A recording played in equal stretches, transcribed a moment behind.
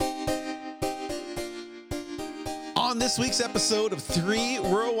On this week's episode of Three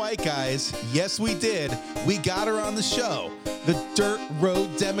Rural White Guys, yes, we did. We got her on the show. The Dirt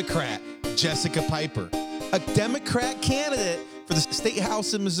Road Democrat, Jessica Piper. A Democrat candidate for the state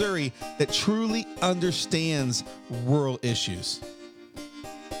house in Missouri that truly understands rural issues.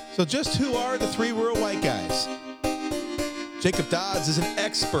 So just who are the Three Rural White Guys? Jacob Dodds is an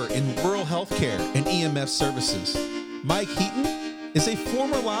expert in rural healthcare and EMF services. Mike Heaton is a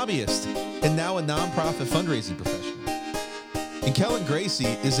former lobbyist and now a nonprofit fundraising professional. And Kellen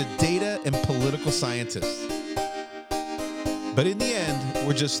Gracie is a data and political scientist. But in the end,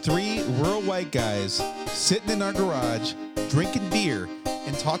 we're just three rural white guys sitting in our garage, drinking beer,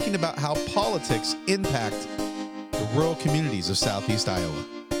 and talking about how politics impact the rural communities of Southeast Iowa.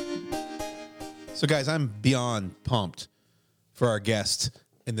 So guys, I'm beyond pumped for our guest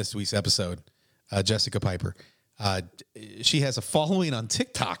in this week's episode, Jessica Piper. She has a following on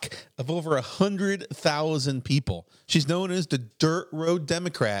TikTok of over 100,000 people. She's known as the Dirt Road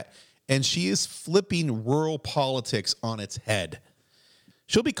Democrat, and she is flipping rural politics on its head.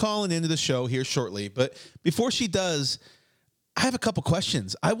 She'll be calling into the show here shortly, but before she does, I have a couple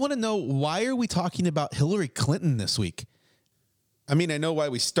questions. I want to know, why are we talking about Hillary Clinton this week? I mean, I know why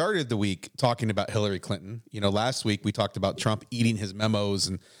we started the week talking about Hillary Clinton. You know, last week we talked about Trump eating his memos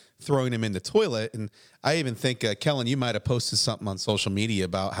and throwing him in the toilet. And I even think, Kellen, you might have posted something on social media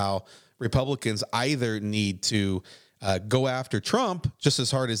about how Republicans either need to go after Trump just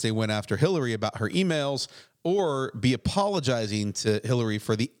as hard as they went after Hillary about her emails, or be apologizing to Hillary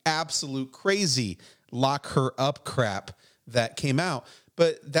for the absolute crazy lock her up crap that came out.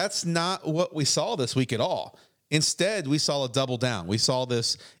 But that's not what we saw this week at all. Instead, we saw a double down. We saw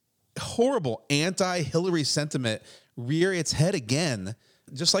this horrible anti-Hillary sentiment rear its head again,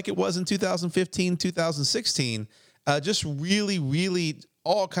 just like it was in 2015, 2016. Just really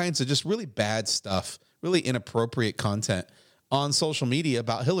all kinds of just really bad stuff, really inappropriate content on social media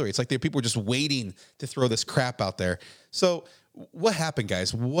about Hillary. It's like people were just waiting to throw this crap out there. So what happened,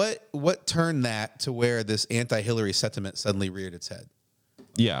 guys? What turned that to where this anti-Hillary sentiment suddenly reared its head?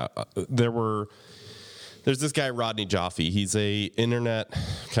 Yeah, there's this guy, Rodney Jaffe. He's a internet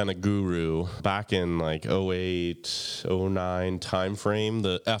kind of guru. Back in like 08, 09 timeframe,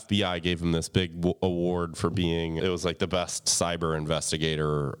 the FBI gave him this big award for being, it was like the best cyber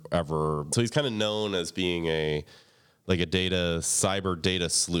investigator ever. So he's kind of known as being a cyber data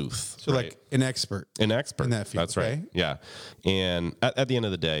sleuth. So right? like an expert. In that field. That's okay? right. Yeah. And at the end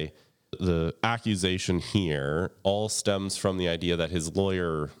of the day, the accusation here all stems from the idea that his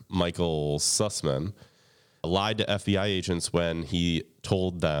lawyer, Michael Sussman, lied to FBI agents when he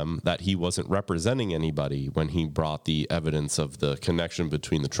told them that he wasn't representing anybody when he brought the evidence of the connection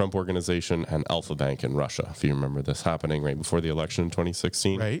between the Trump Organization and Alfa Bank in Russia. If you remember this happening right before the election in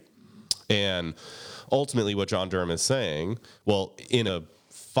 2016. Right. And ultimately what John Durham is saying, well, in a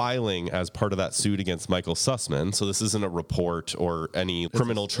filing as part of that suit against Michael Sussman, so this isn't a report or any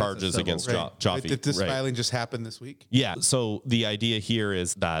criminal charges against Jaffe. Did this filing just happen this week? Yeah. So the idea here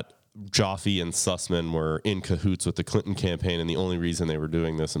is that Jaffe and Sussman were in cahoots with the Clinton campaign, and the only reason they were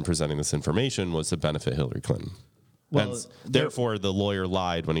doing this and presenting this information was to benefit Hillary Clinton. Well, and therefore, the lawyer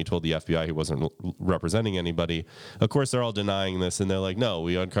lied when he told the FBI he wasn't representing anybody. Of course, they're all denying this, and they're like, no,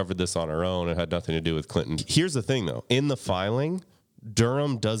 we uncovered this on our own. It had nothing to do with Clinton. Here's the thing, though. In the filing,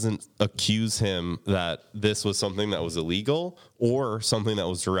 Durham doesn't accuse him that this was something that was illegal or something that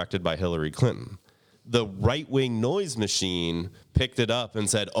was directed by Hillary Clinton. The right-wing noise machine picked it up and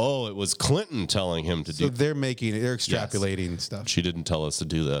said, oh, it was Clinton telling him to do. So they're extrapolating stuff. She didn't tell us to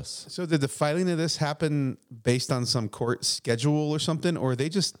do this. So did the filing of this happen based on some court schedule or something, or they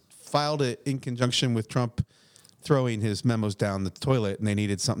just filed it in conjunction with Trump throwing his memos down the toilet and they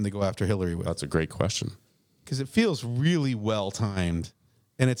needed something to go after Hillary with? That's a great question. Because it feels really well-timed,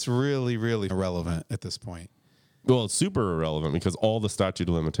 and it's really irrelevant at this point. Well, it's super irrelevant because all the statute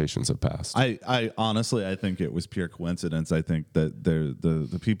of limitations have passed. I honestly, I think it was pure coincidence. I think that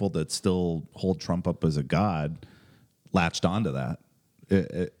the people that still hold Trump up as a god latched onto that.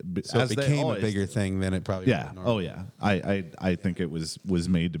 So it became a bigger thing than it probably was. Oh yeah. I think it was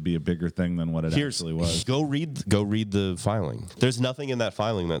made to be a bigger thing than what it actually was. Go read the filing. There's nothing in that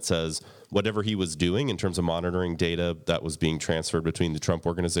filing that says whatever he was doing in terms of monitoring data that was being transferred between the Trump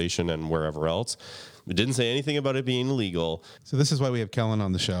Organization and wherever else. It didn't say anything about it being illegal. So this is why we have Kellen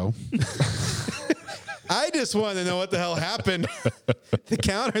on the show. I just want to know what the hell happened to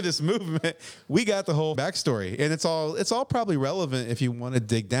counter this movement. We got the whole backstory, and it's all probably relevant if you want to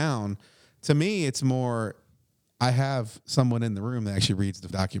dig down. To me, it's more, I have someone in the room that actually reads the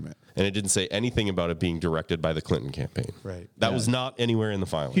document. And it didn't say anything about it being directed by the Clinton campaign. Right. That was not anywhere in the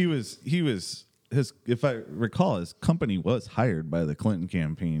filing. He was if I recall, his company was hired by the Clinton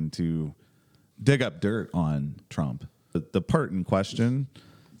campaign to dig up dirt on Trump. The part in question,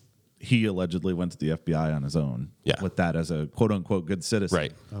 he allegedly went to the FBI on his own. Yeah. With that as a quote unquote good citizen.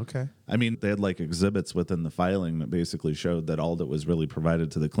 Right. Okay. I mean, they had like exhibits within the filing that basically showed that all that was really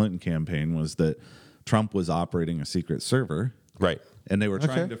provided to the Clinton campaign was that Trump was operating a secret server. Right. And they were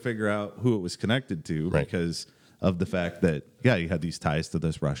trying to figure out who it was connected to because of the fact that, he had these ties to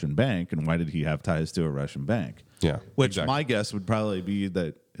this Russian bank. And why did he have ties to a Russian bank? Yeah. Which my guess would probably be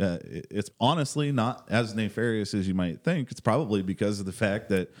that it's honestly not as nefarious as you might think. It's probably because of the fact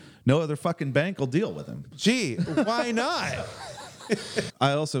that no other fucking bank will deal with him. Gee, why not?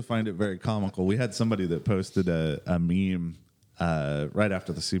 I also find it very comical. We had somebody that posted a meme right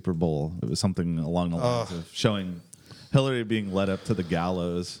after the Super Bowl. It was something along the lines of showing Hillary being led up to the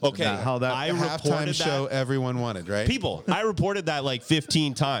gallows. Okay, How that I Halftime reported show that. everyone wanted, right? People, I reported that like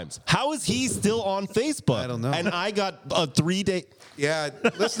 15 times. How is he still on Facebook? I don't know. And I got a 3-day. Yeah,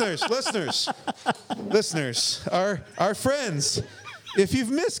 listeners, our friends. If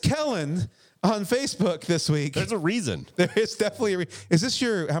you've missed Kellen on Facebook this week, There's a reason. there is definitely is this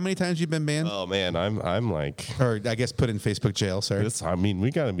how many times you've been banned? Oh man, I'm like Or I guess put in Facebook jail, sorry. this. I mean,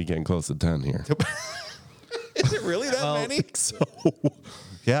 we got to be getting close to 10 here. Is it really that many? So,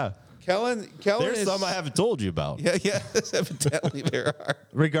 yeah. Kellen There's is some I haven't told you about. Yeah, evidently there are.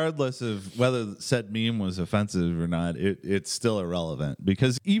 regardless of whether said meme was offensive or not, it's still irrelevant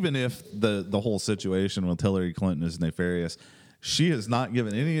because even if the whole situation with Hillary Clinton is nefarious, she has not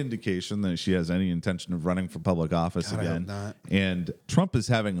given any indication that she has any intention of running for public office God, I hope again. not. And Trump is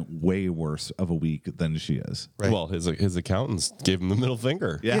having way worse of a week than she is. Right. Well, his accountants gave him the middle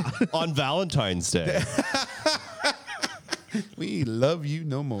finger. Yeah. On Valentine's Day. We love you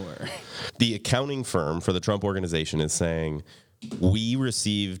no more. The accounting firm for the Trump organization is saying, we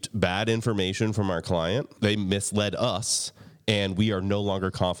received bad information from our client. They misled us, and we are no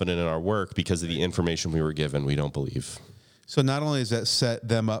longer confident in our work because of the information we were given. We don't believe. So not only does that set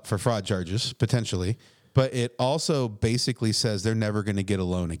them up for fraud charges, potentially, but it also basically says they're never going to get a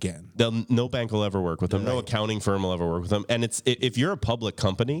loan again. No bank will ever work with them. No accounting firm will ever work with them. And if you're a public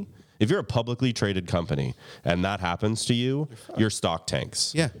company, if you're a publicly traded company and that happens to you, your stock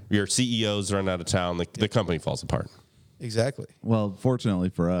tanks. Yeah. Your CEOs run out of town. The company falls apart. Exactly. Well, fortunately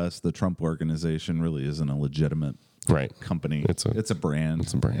for us, the Trump organization really isn't a legitimate company. It's a brand.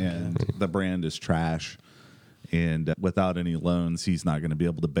 It's a brand. And the brand is trash. And without any loans, he's not going to be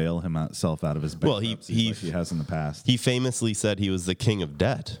able to bail himself out of his bankruptcy like he has in the past. He famously said he was the king of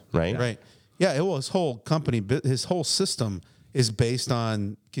debt, right? Right. Yeah. Well, his whole company, his whole system is based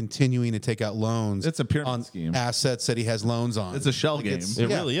on continuing to take out loans. It's a pyramid on scheme. Assets that he has loans on. It's a shell game. It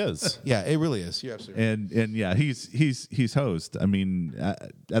really is. Yeah, it really is. You're absolutely right. And yeah, he's host. I mean,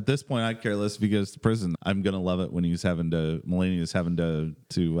 at this point, I care less if he goes to prison. I'm gonna love it when Melania's having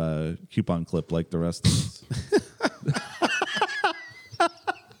to coupon clip like the rest of us.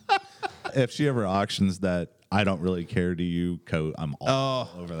 If she ever auctions that I don't really care to you coat, I'm all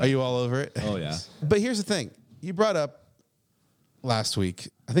over that. Are you all over it? Oh yeah. But here's the thing. You brought up last week,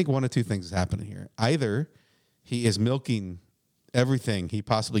 I think one of two things is happening here. Either he is milking everything he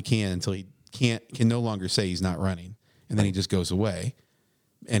possibly can until he can no longer say he's not running, and then he just goes away,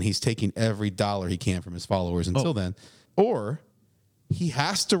 and he's taking every dollar he can from his followers until then. Or he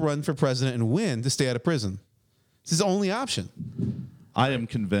has to run for president and win to stay out of prison. It's his only option. I am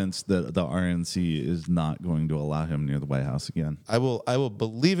convinced that the RNC is not going to allow him near the White House again. I will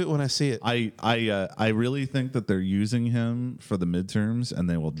believe it when I see it. I really think that they're using him for the midterms, and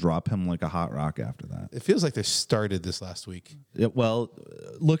they will drop him like a hot rock after that. It feels like they started this last week.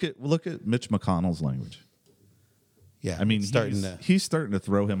 Look at Mitch McConnell's language. Yeah, I mean, he's he's starting to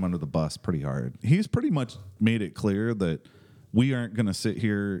throw him under the bus pretty hard. He's pretty much made it clear that we aren't going to sit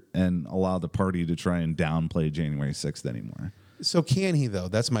here and allow the party to try and downplay January 6th anymore. So can he, though?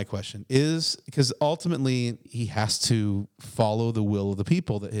 That's my question. Because ultimately he has to follow the will of the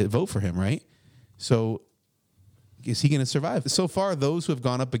people that vote for him, right? So is he going to survive? So far, those who have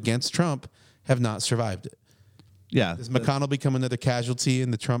gone up against Trump have not survived it. Yeah. Does McConnell become another casualty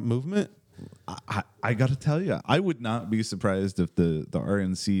in the Trump movement? I got to tell you, I would not be surprised if the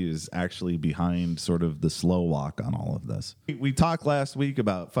RNC is actually behind sort of the slow walk on all of this. We talked last week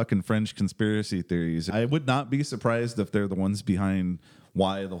about fucking French conspiracy theories. I would not be surprised if they're the ones behind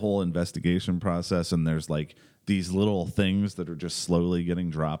why the whole investigation process, and there's like these little things that are just slowly getting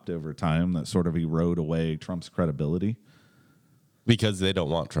dropped over time that sort of erode away Trump's credibility. Because they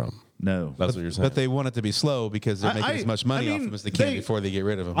don't want Trump. No. That's what you're saying. But they want it to be slow because they're making as much money off him as they can before they get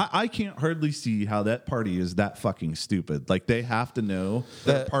rid of him. I can't hardly see how that party is that fucking stupid. Like, they have to know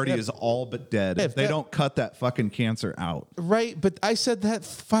that party is all but dead if they don't cut that fucking cancer out. Right, but I said that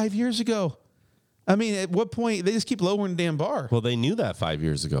 5 years ago. I mean, at what point they just keep lowering the damn bar? Well, they knew that 5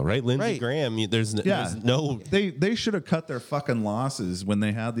 years ago, right? Lindsey Graham, there's no. They should have cut their fucking losses when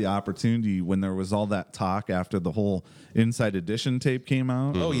they had the opportunity, when there was all that talk after the whole Inside Edition tape came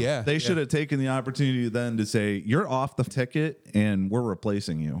out. Oh, yeah. They should have taken the opportunity then to say, you're off the ticket and we're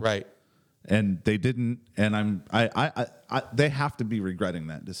replacing you. Right. And they didn't, and they have to be regretting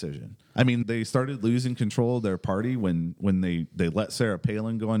that decision. I mean, they started losing control of their party when they let Sarah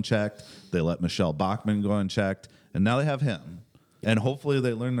Palin go unchecked, they let Michelle Bachmann go unchecked, and now they have him. And hopefully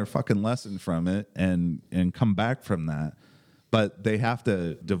they learn their fucking lesson from it and come back from that. But they have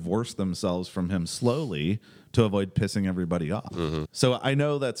to divorce themselves from him slowly to avoid pissing everybody off. Mm-hmm. So I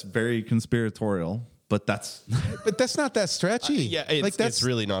know that's very conspiratorial. But that's not that stretchy. It's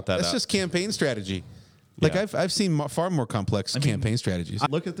really not that. That's just campaign strategy. Like I've seen far more complex campaign strategies.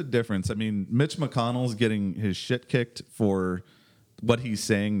 Look at the difference. I mean, Mitch McConnell's getting his shit kicked for what he's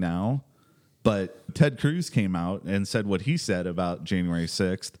saying now, but Ted Cruz came out and said what he said about January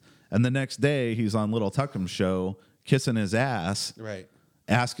 6th, and the next day he's on Little Tuckham's show kissing his ass, right,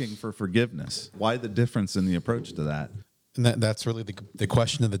 asking for forgiveness. Why the difference in the approach to that? And that's really the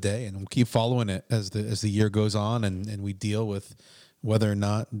question of the day, and we'll keep following it as the year goes on, and we deal with whether or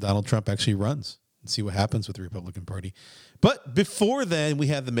not Donald Trump actually runs and see what happens with the Republican Party. But before then, we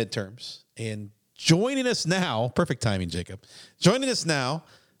have the midterms, and joining us now, perfect timing, Jacob. Joining us now,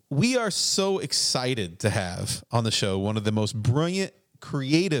 we are so excited to have on the show one of the most brilliant,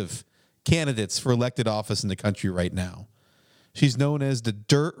 creative candidates for elected office in the country right now. She's known as the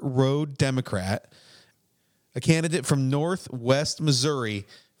Dirt Road Democrat, a candidate from Northwest Missouri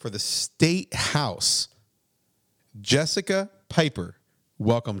for the State House. Jessica Piper,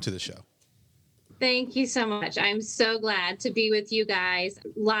 welcome to the show. Thank you so much. I'm so glad to be with you guys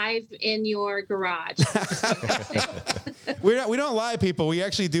live in your garage. We don't lie, people. We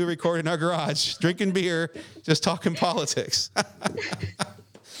actually do record in our garage, drinking beer, just talking politics.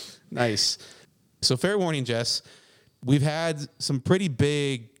 Nice. So fair warning, Jess, we've had some pretty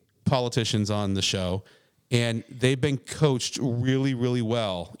big politicians on the show, and they've been coached really, really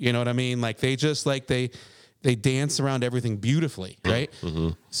well. You know what I mean? Like they dance around everything beautifully, right? Mm-hmm.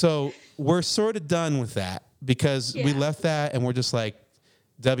 So we're sort of done with that because we left that and we're just like,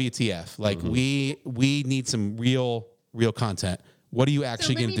 WTF? Like we need some real content. What are you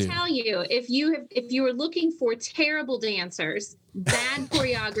actually going to do? Let me tell you, if you were looking for terrible dancers, bad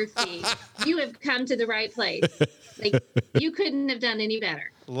choreography, you have come to the right place. Like you couldn't have done any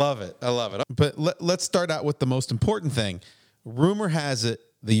better. Love it. I love it. But let's start out with the most important thing. Rumor has it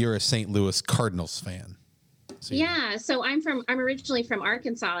that you're a St. Louis Cardinals fan. So I'm originally from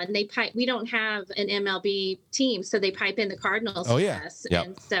Arkansas, and we don't have an MLB team, so they pipe in the Cardinals for us. Yep.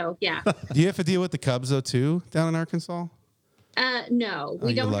 And so Do you have to deal with the Cubs though too down in Arkansas? No,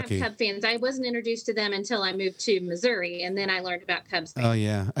 we don't have Cub fans. I wasn't introduced to them until I moved to Missouri, and then I learned about Cubs fans. Oh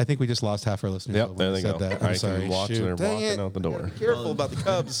yeah, I think we just lost half our listeners. Yep, there they go. That. I'm sorry. Watching and walking out the door. Careful about the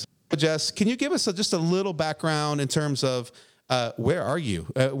Cubs. Jess, can you give us just a little background in terms of where are you?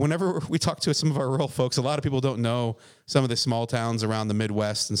 Whenever we talk to some of our rural folks, a lot of people don't know some of the small towns around the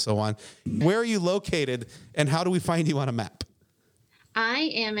Midwest and so on. Where are you located, and how do we find you on a map?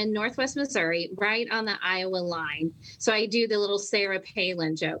 I am in Northwest Missouri, right on the Iowa line. So I do the little Sarah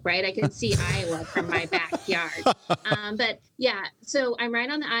Palin joke, right? I can see Iowa from my backyard. So I'm right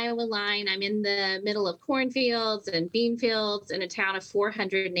on the Iowa line. I'm in the middle of cornfields and bean fields in a town of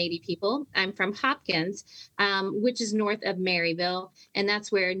 480 people. I'm from Hopkins, which is north of Maryville, and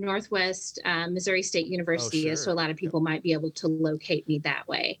that's where Northwest Missouri State University is. So a lot of people might be able to locate me that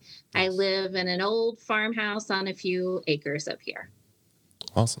way. I live in an old farmhouse on a few acres up here.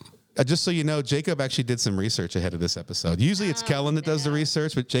 Awesome. Just so you know, Jacob actually did some research ahead of this episode. Usually it's Kellen that does the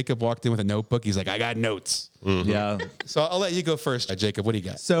research, but Jacob walked in with a notebook. He's like, I got notes. Mm-hmm. Yeah. So I'll let you go first, Jacob. What do you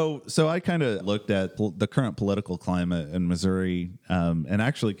got? So I kind of looked at the current political climate in Missouri and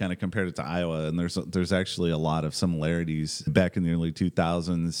actually kind of compared it to Iowa. And there's actually a lot of similarities. Back in the early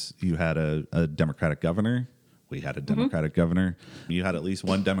 2000s, you had a Democratic governor. We had a Democratic governor. You had at least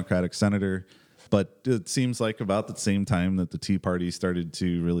one Democratic senator. But it seems like about the same time that the Tea Party started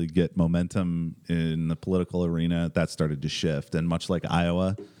to really get momentum in the political arena, that started to shift. And much like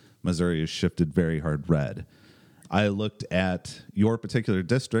Iowa, Missouri has shifted very hard red. I looked at your particular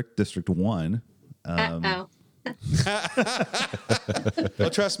district, District 1. Well,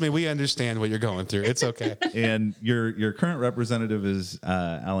 trust me, we understand what you're going through. It's okay. And your current representative is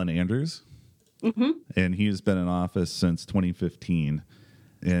Alan Andrews, and he has been in office since 2015.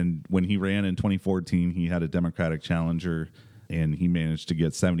 And when he ran in 2014, he had a Democratic challenger, and he managed to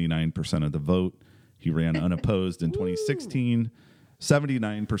get 79% of the vote. He ran unopposed in 2016,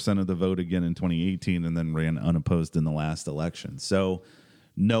 79% of the vote again in 2018, and then ran unopposed in the last election. So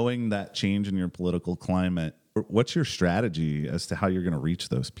knowing that change in your political climate, what's your strategy as to how you're going to reach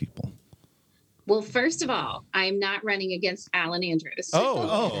those people? Well, first of all, I'm not running against Alan Andrews.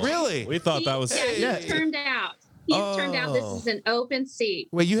 Oh, really? We thought that was. He turned out. He's turned out this is an open seat.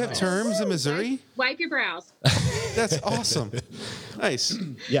 Wait, you have terms in Missouri? Wipe your brows. That's awesome. Nice.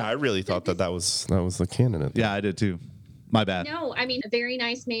 Yeah, I really thought that was the candidate. Yeah, I did too. My bad. No, I mean, a very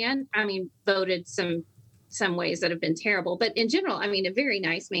nice man. I mean, voted some ways that have been terrible, but in general, I mean, a very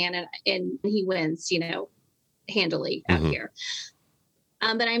nice man, and he wins, handily out here.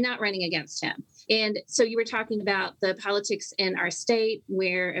 But I'm not running against him. And so you were talking about the politics in our state.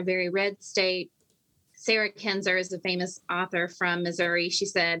 We're a very red state. Sarah Kendzior is a famous author from Missouri. She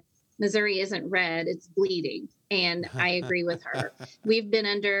said, Missouri isn't red, it's bleeding. And I agree with her. We've been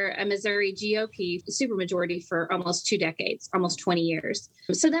under a Missouri GOP supermajority for almost 2 decades, almost 20 years.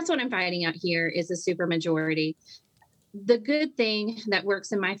 So that's what I'm fighting out here is a supermajority. The good thing that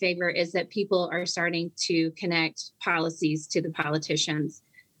works in my favor is that people are starting to connect policies to the politicians,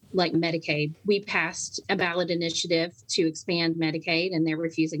 like Medicaid. We passed a ballot initiative to expand Medicaid, and they're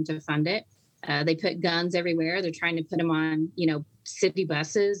refusing to fund it. They put guns everywhere. They're trying to put them on, city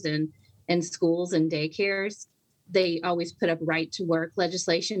buses and schools and daycares. They always put up right to work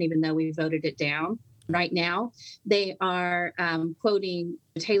legislation, even though we voted it down. Right now, they are quoting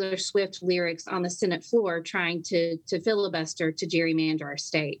Taylor Swift lyrics on the Senate floor, trying to filibuster to gerrymander our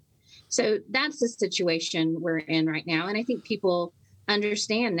state. So that's the situation we're in right now. And I think people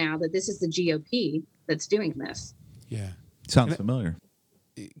understand now that this is the GOP that's doing this. Yeah. Sounds familiar.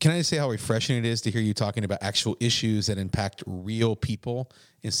 Can I just say how refreshing it is to hear you talking about actual issues that impact real people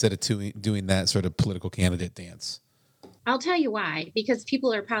instead of doing that sort of political candidate dance? I'll tell you why. Because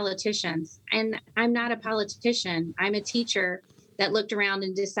people are politicians, and I'm not a politician. I'm a teacher that looked around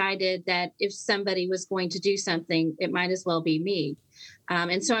and decided that if somebody was going to do something, it might as well be me.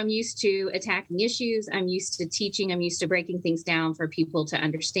 And so I'm used to attacking issues. I'm used to teaching. I'm used to breaking things down for people to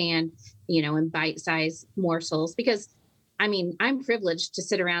understand, in bite-sized morsels. Because I mean, I'm privileged to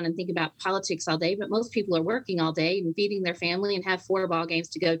sit around and think about politics all day, but most people are working all day and feeding their family and have 4 ball games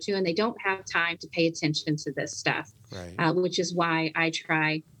to go to, and they don't have time to pay attention to this stuff, right. Which is why I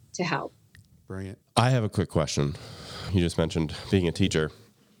try to help. Brilliant. I have a quick question. You just mentioned being a teacher.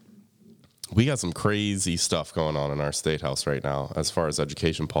 We got some crazy stuff going on in our state house right now as far as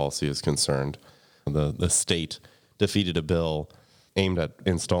education policy is concerned. The state defeated a bill aimed at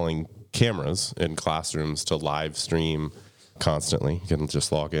installing cameras in classrooms to live stream constantly. You can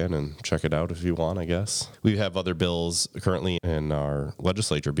just log in and check it out if you want, I guess. We have other bills currently in our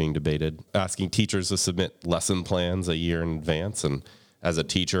legislature being debated, asking teachers to submit lesson plans a year in advance. And as a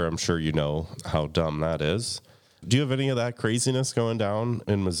teacher, I'm sure you know how dumb that is. Do you have any of that craziness going down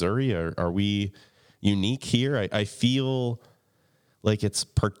in Missouri? Are we unique here? I feel like it's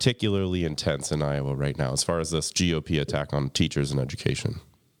particularly intense in Iowa right now as far as this GOP attack on teachers and education.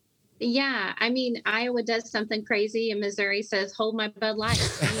 Yeah, I mean, Iowa does something crazy, and Missouri says, "Hold my Bud Light."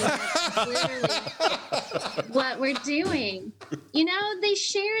 I mean, that's literally what we're doing. They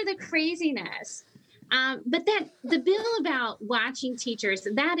share the craziness, but the bill about watching teachers,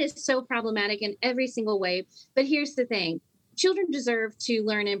 that is so problematic in every single way. But here's the thing: children deserve to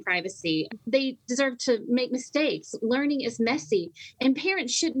learn in privacy. They deserve to make mistakes. Learning is messy, and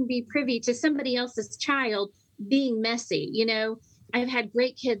parents shouldn't be privy to somebody else's child being messy. I've had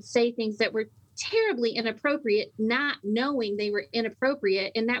great kids say things that were terribly inappropriate, not knowing they were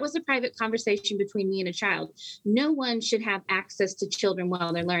inappropriate. And that was a private conversation between me and a child. No one should have access to children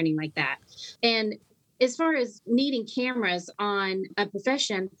while they're learning like that. And as far as needing cameras on a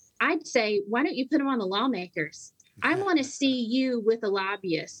profession, I'd say, why don't you put them on the lawmakers? I want to see you with a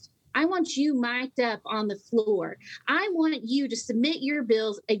lobbyist. I want you mic'd up on the floor. I want you to submit your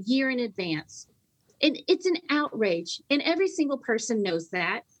bills a year in advance. And it's an outrage. And every single person knows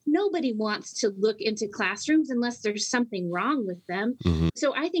that. Nobody wants to look into classrooms unless there's something wrong with them. Mm-hmm.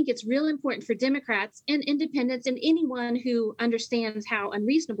 So I think it's real important for Democrats and independents and anyone who understands how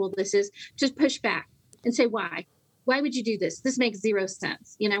unreasonable this is to push back and say, why? Why would you do this? This makes zero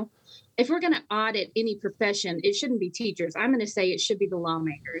sense. If we're going to audit any profession, it shouldn't be teachers. I'm going to say it should be the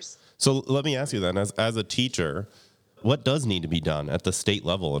lawmakers. So let me ask you then, as a teacher, What does need to be done at the state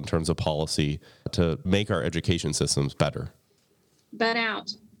level in terms of policy to make our education systems better? Butt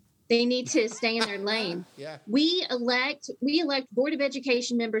out. They need to stay in their lane. Yeah. We elect Board of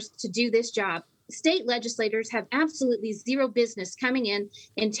Education members to do this job. State legislators have absolutely zero business coming in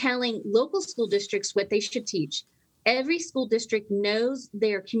and telling local school districts what they should teach. Every school district knows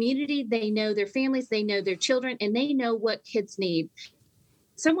their community, they know their families, they know their children, and they know what kids need.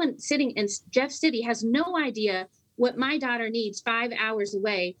 Someone sitting in Jeff City has no idea what my daughter needs 5 hours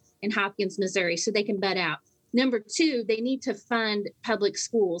away in Hopkins, Missouri, so they can butt out. Number two, they need to fund public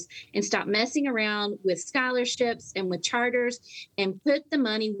schools and stop messing around with scholarships and with charters and put the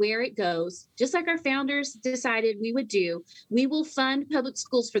money where it goes. Just like our founders decided we would do, we will fund public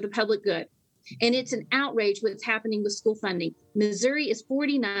schools for the public good. And it's an outrage what's happening with school funding. Missouri is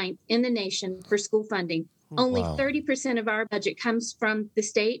 49th in the nation for school funding. Only 30% of our budget comes from the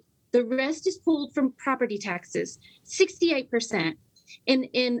state. The rest is pulled from property taxes, 68%.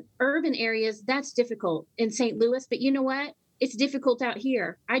 In urban areas, that's difficult in St. Louis. But you know what? It's difficult out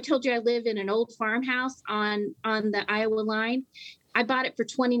here. I told you I live in an old farmhouse on the Iowa line. I bought it for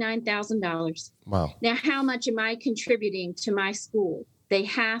 $29,000. Wow. Now, how much am I contributing to my school? They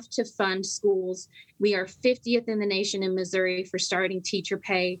have to fund schools. We are 50th in the nation in Missouri for starting teacher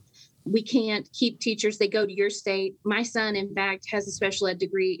pay. We can't keep teachers. They go to your state. My son, in fact, has a special ed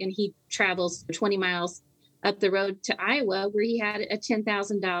degree, and he travels 20 miles up the road to Iowa, where he had a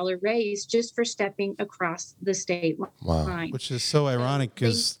 $10,000 raise just for stepping across the state line. Which is so ironic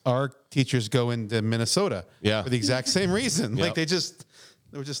because our teachers go into Minnesota for the exact same reason. Like they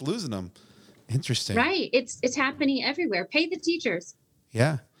were just losing them. Interesting. Right. It's happening everywhere. Pay the teachers.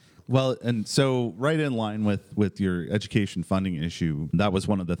 Yeah. Well, and so right in line with your education funding issue, that was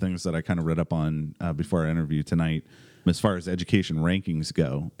one of the things that I kind of read up on before our interview tonight, as far as education rankings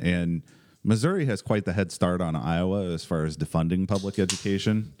go. And Missouri has quite the head start on Iowa as far as defunding public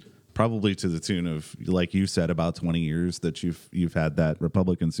education, probably to the tune of, like you said, about 20 years that you've had that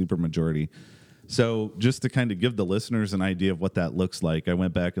Republican supermajority. So just to kind of give the listeners an idea of what that looks like, I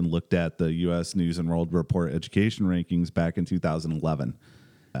went back and looked at the U.S. News and World Report education rankings back in 2011.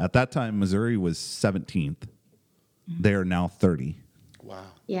 At that time, Missouri was 17th. They are now 30. Wow.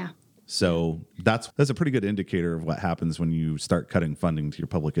 Yeah. So that's a pretty good indicator of what happens when you start cutting funding to your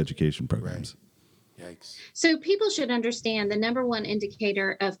public education programs. Right. Yikes. So people should understand the number one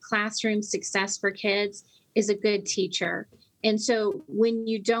indicator of classroom success for kids is a good teacher. And so when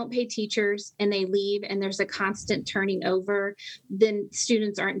you don't pay teachers and they leave and there's a constant turning over, then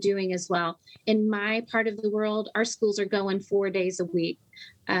students aren't doing as well. In my part of the world, our schools are going 4 days a week.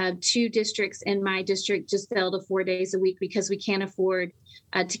 2 districts in my district just fell to 4 days a week because we can't afford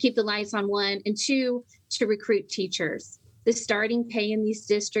to keep the lights on, 1, and 2, to recruit teachers. The starting pay in these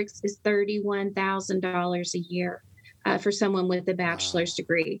districts is $31,000 a year for someone with a bachelor's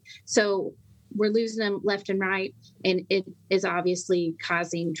degree. So we're losing them left and right, and it is obviously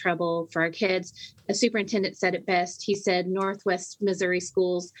causing trouble for our kids. A superintendent said it best. He said Northwest Missouri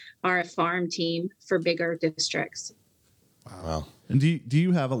schools are a farm team for bigger districts. Wow. And do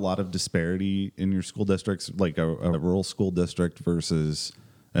you have a lot of disparity in your school districts, like a rural school district versus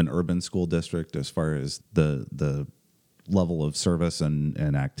an urban school district, as far as the level of service and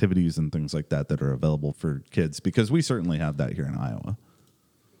activities and things like that are available for kids? Because we certainly have that here in Iowa.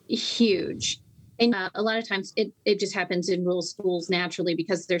 Huge. And a lot of times it just happens in rural schools naturally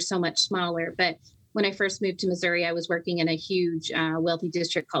because they're so much smaller. But when I first moved to Missouri, I was working in a huge wealthy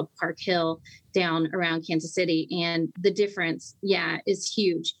district called Park Hill down around Kansas City. And the difference, is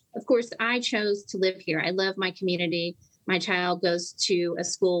huge. Of course, I chose to live here. I love my community. My child goes to a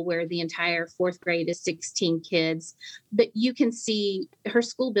school where the entire 4th grade is 16 kids, but you can see her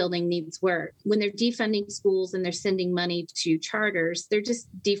school building needs work. When they're defunding schools and they're sending money to charters, they're just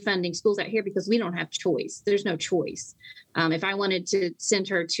defunding schools out here because we don't have choice. There's no choice. If I wanted to send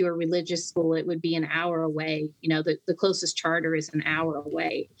her to a religious school, it would be an hour away. You know, the closest charter is an hour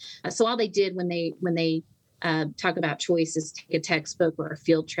away. So all they did when they talk about choice is take a textbook or a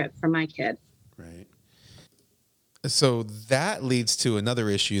field trip for my kid. Right. So that leads to another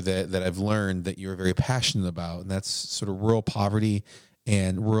issue that I've learned that you're very passionate about, and that's sort of rural poverty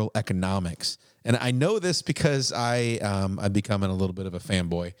and rural economics. And I know this because I'm becoming a little bit of a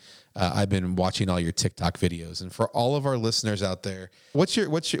fanboy. I've been watching all your TikTok videos, and for all of our listeners out there, what do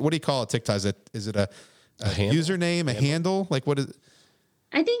you call it? TikTok? Is it a username, a handle? Like what is?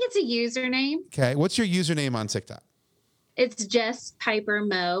 I think it's a username. Okay, what's your username on TikTok? It's Jess Piper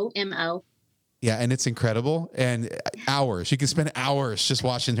Mo, M-O. Yeah, and it's incredible. And hours. You can spend hours just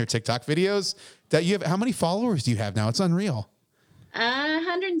watching her TikTok videos. That you have. How many followers do you have now? It's unreal.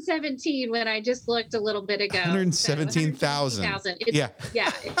 117 when I just looked a little bit ago. 117,000. Yeah.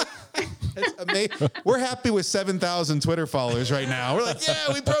 Yeah. That's amazing. We're happy with 7,000 Twitter followers right now. We're like,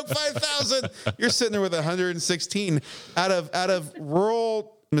 yeah, we broke 5,000. You're sitting there with 116 out of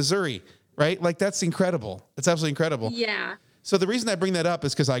rural Missouri, right? Like, that's incredible. That's absolutely incredible. Yeah. So the reason I bring that up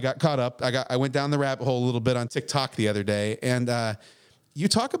is because I got caught up. I went down the rabbit hole a little bit on TikTok the other day, and you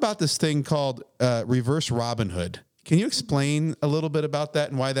talk about this thing called reverse Robin Hood. Can you explain a little bit about that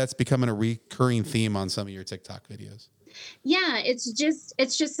and why that's becoming a recurring theme on some of your TikTok videos? Yeah, it's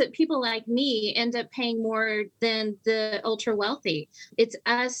just that people like me end up paying more than the ultra wealthy. It's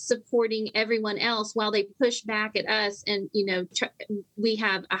us supporting everyone else while they push back at us, and we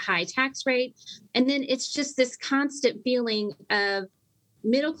have a high tax rate, and then it's just this constant feeling of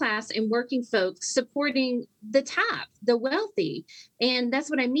middle class and working folks supporting the top, the wealthy. And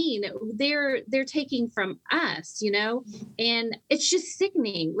that's what I mean. They're taking from us, and it's just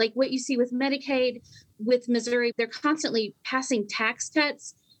sickening. Like what you see with Medicaid, with Missouri, they're constantly passing tax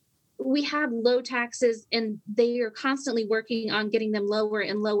cuts. We have low taxes and they are constantly working on getting them lower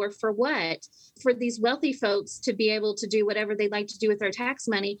and lower. For what? For these wealthy folks to be able to do whatever they like to do with their tax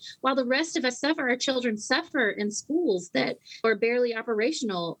money, while the rest of us suffer. Our children suffer in schools that are barely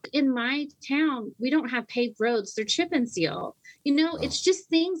operational. In my town, we don't have paved roads. They're chip and seal. It's just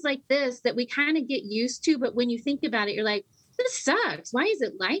things like this that we kind of get used to. But when you think about it, you're like, this sucks. Why is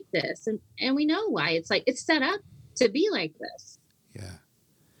it like this? And we know why. It's set up to be like this. Yeah.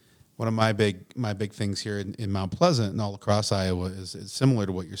 One of my big things here in Mount Pleasant and all across Iowa is similar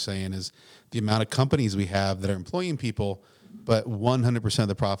to what you're saying, is the amount of companies we have that are employing people, but 100% of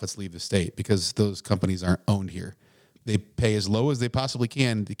the profits leave the state because those companies aren't owned here. They pay as low as they possibly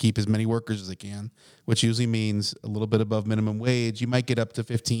can to keep as many workers as they can, which usually means a little bit above minimum wage. You might get up to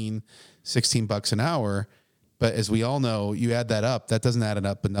 $15-16 an hour. But as we all know, you add that up, that doesn't add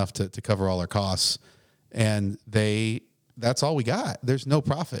up enough to cover all our costs. And that's all we got. There's no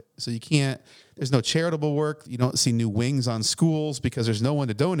profit. So there's no charitable work. You don't see new wings on schools because there's no one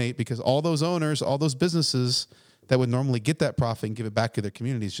to donate, because all those owners, all those businesses that would normally get that profit and give it back to their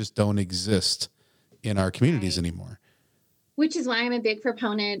communities just don't exist in our communities anymore. Which is why I'm a big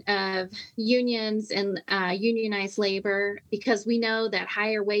proponent of unions and unionized labor, because we know that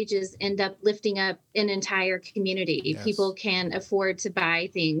higher wages end up lifting up an entire community. Yes. People can afford to buy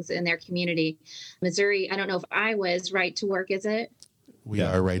things in their community. Missouri, I don't know if Iowa is right to work, is it? We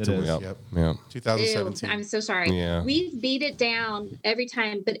are right to work. Yep. Yeah. 2017. Ew, I'm so sorry. Yeah. We've beat it down every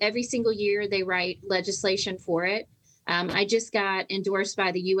time, but every single year they write legislation for it. I just got endorsed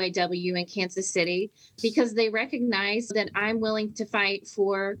by the UAW in Kansas City because they recognize that I'm willing to fight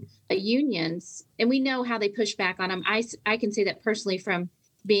for unions. And we know how they push back on them. I can say that personally from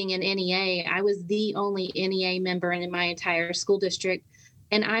being an NEA. I was the only NEA member in my entire school district.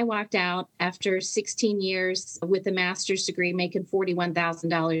 And I walked out after 16 years with a master's degree, making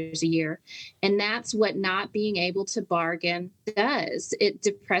 $41,000 a year. And that's what not being able to bargain does. It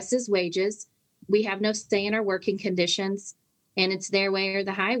depresses wages. We have no say in our working conditions, and it's their way or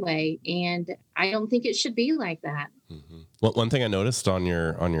the highway. And I don't think it should be like that. Mm-hmm. Well, one thing I noticed on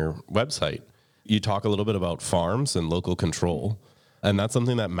your website, you talk a little bit about farms and local control. And that's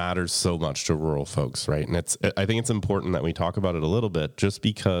something that matters so much to rural folks, right? And I think it's important that we talk about it a little bit, just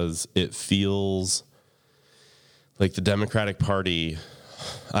because it feels like the Democratic Party,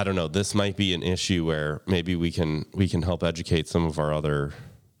 I don't know, this might be an issue where maybe we can help educate some of our other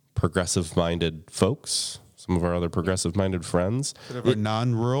progressive-minded folks, some of our other progressive-minded friends. Sort of our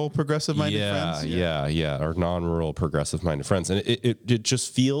non-rural progressive-minded friends? Yeah, our non-rural progressive-minded friends. And it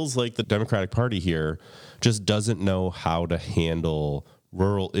just feels like the Democratic Party here just doesn't know how to handle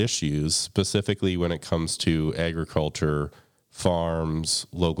rural issues, specifically when it comes to agriculture, farms,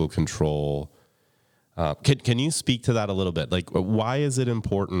 local control. Can you speak to that a little bit? Like, why is it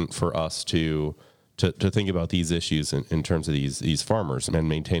important for us to think about these issues in terms of these farmers and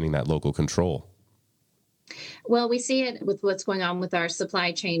maintaining that local control? Well, we see it with what's going on with our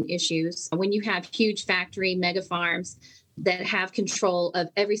supply chain issues. When you have huge factory mega farms that have control of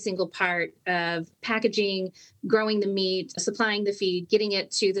every single part of packaging, growing the meat, supplying the feed, getting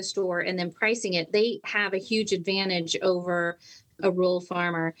it to the store, and then pricing it, they have a huge advantage over a rural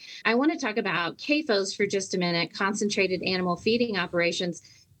farmer. I want to talk about CAFOs for just a minute, concentrated animal feeding operations.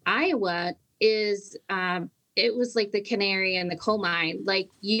 Iowa is it was like the canary in the coal mine. Like,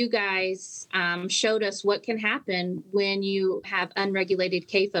 you guys showed us what can happen when you have unregulated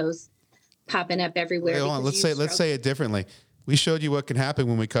CAFOs popping up everywhere. Let's say it differently. We showed you what can happen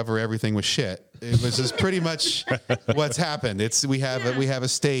when we cover everything with shit. It was just pretty much what's happened. We have a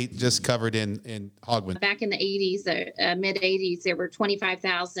state just covered in hog. Back in the 80s, mid 80s, there were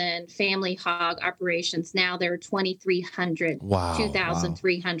 25,000 family hog operations. Now there are 2,300. Wow.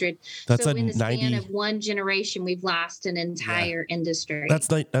 2,300. That's so a in the span 90 of one generation, we've lost an entire industry. That's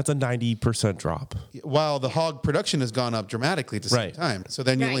a 90% drop. While the hog production has gone up dramatically at the same time. So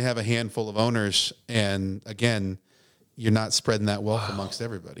then you only have a handful of owners, and again, you're not spreading that wealth amongst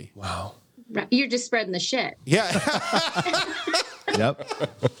everybody. Wow. Right. You're just spreading the shit. Yeah.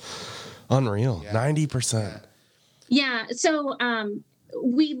 Yep. Unreal. 90%. Yeah. So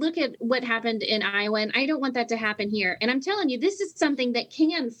we look at what happened in Iowa, and I don't want that to happen here. And I'm telling you, this is something that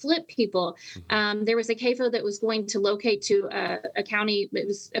can flip people. There was a CAFO that was going to locate to a county. It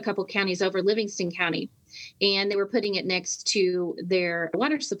was a couple counties over Livingston County, and they were putting it next to their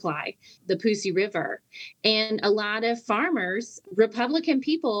water supply, the Pussy River. And a lot of farmers, Republican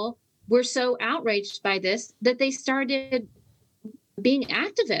people, were so outraged by this that they started being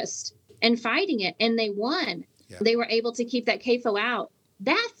activists and fighting it, and they won. Yeah. They were able to keep that CAFO out.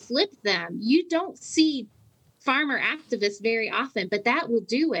 That flipped them. You don't see farmer activists very often, but that will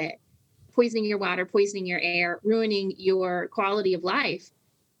do it. Poisoning your water, poisoning your air, ruining your quality of life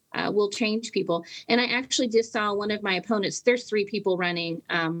will change people. And I actually just saw one of my opponents. There's 3 people running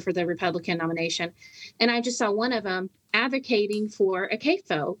for the Republican nomination. And I just saw one of them advocating for a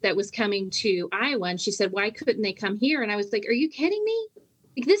CAFO that was coming to Iowa. And she said, why couldn't they come here? And I was like, are you kidding me?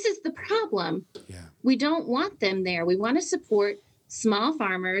 Like, this is the problem. Yeah. We don't want them there. We want to support small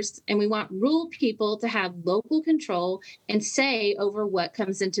farmers, and we want rural people to have local control and say over what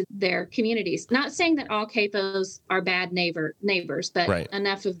comes into their communities. Not saying that all CAFOs are bad neighbors, but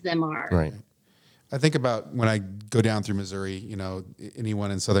enough of them are. Right. I think about when I go down through Missouri,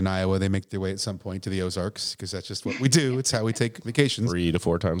 anyone in southern Iowa, they make their way at some point to the Ozarks because that's just what we do. It's how we take vacations. 3 to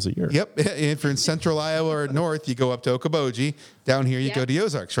 4 times a year. Yep. And if you're in central Iowa or north, you go up to Okoboji. Down here, you go to the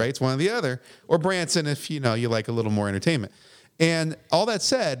Ozarks, right? It's one or the other. Or Branson if, you like a little more entertainment. And all that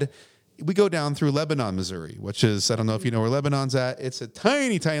said, we go down through Lebanon, Missouri, which is, I don't know if you know where Lebanon's at. It's a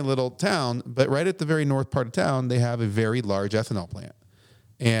tiny, tiny little town, but right at the very north part of town, they have a very large ethanol plant.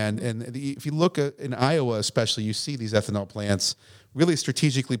 And if you look in Iowa especially, you see these ethanol plants really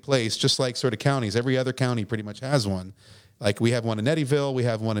strategically placed, just like sort of counties. Every other county pretty much has one. Like we have one in Eddyville, we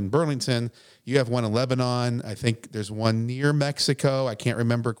have one in Burlington, you have one in Lebanon. I think there's one near Mexico. I can't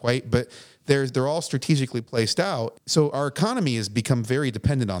remember quite, but they're all strategically placed out. So our economy has become very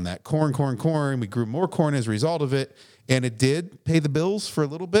dependent on that. Corn. We grew more corn as a result of it, and it did pay the bills for a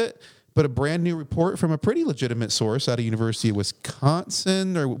little bit. But a brand new report from a pretty legitimate source out of University of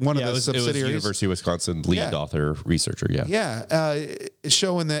Wisconsin or one of the subsidiaries. It was University of Wisconsin lead author researcher. It's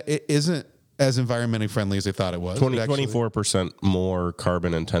showing that it isn't as environmentally friendly as they thought it was. 24% more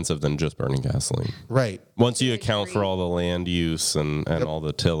carbon intensive than just burning gasoline. Right. Once you account for all the land use and all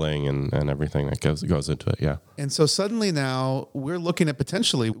the tilling and everything that goes into it, yeah. And so suddenly now we're looking at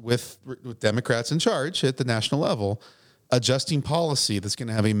potentially with Democrats in charge at the national level, adjusting policy that's going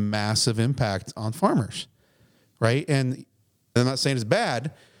to have a massive impact on farmers, right? And I'm not saying it's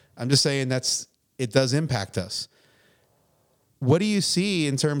bad. I'm just saying it does impact us. What do you see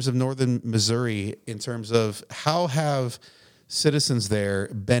in terms of northern Missouri, in terms of how have citizens there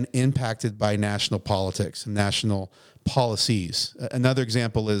been impacted by national politics and national policies? Another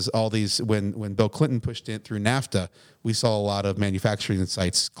example is all these, when Bill Clinton pushed it through NAFTA, we saw a lot of manufacturing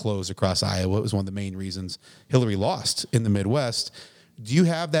sites close across Iowa. It was one of the main reasons Hillary lost in the Midwest. Do you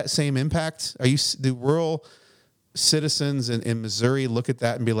have that same impact? Do rural citizens in Missouri look at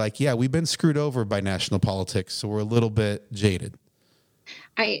that and be like, yeah, we've been screwed over by national politics, so we're a little bit jaded?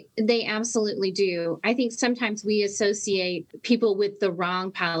 They absolutely do. I think sometimes we associate people with the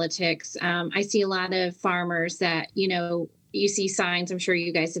wrong politics. I see a lot of farmers that, you see signs, I'm sure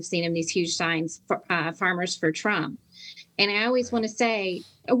you guys have seen them, these huge signs, Farmers for Trump. And I always want to say,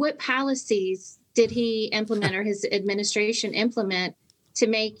 what policies did he implement or his administration implement to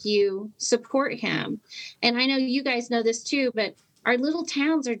make you support him? And I know you guys know this too, but our little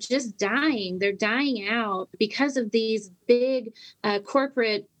towns are just dying. They're dying out because of these big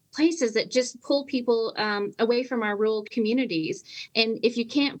corporate places that just pull people away from our rural communities. And if you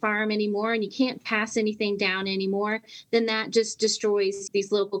can't farm anymore and you can't pass anything down anymore, then that just destroys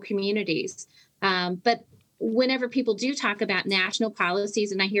these local communities. But whenever people do talk about national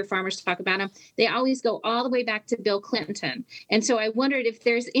policies, and I hear farmers talk about them, they always go all the way back to Bill Clinton. And so I wondered if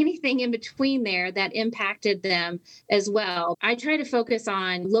there's anything in between there that impacted them as well. I try to focus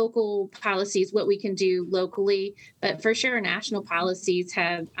on local policies, what we can do locally, but for sure, national policies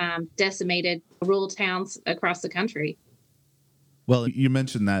have decimated rural towns across the country. Well, you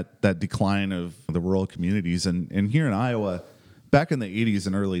mentioned that decline of the rural communities, and here in Iowa, back in the 80s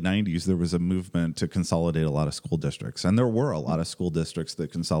and early 90s, there was a movement to consolidate a lot of school districts, and there were a lot of school districts that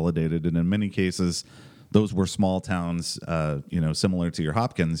consolidated, and in many cases, those were small towns, similar to your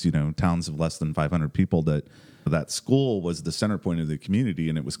Hopkins, towns of less than 500 people. That school was the center point of the community,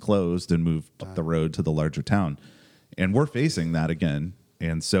 and it was closed and moved up the road to the larger town, and we're facing that again,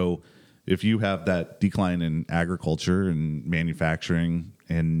 and so. If you have that decline in agriculture and manufacturing,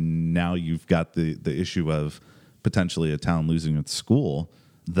 and now you've got the issue of potentially a town losing its school,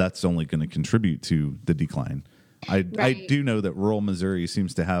 that's only going to contribute to the decline. I do know that rural Missouri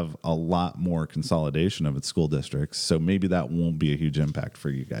seems to have a lot more consolidation of its school districts, so maybe that won't be a huge impact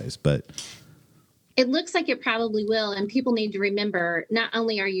for you guys, but it looks like it probably will. And people need to remember, not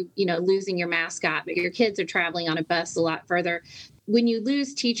only are you, losing your mascot, but your kids are traveling on a bus a lot further. When you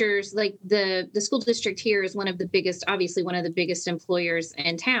lose teachers, like the school district here is one of the biggest employers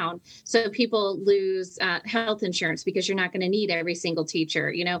in town. So people lose health insurance because you're not going to need every single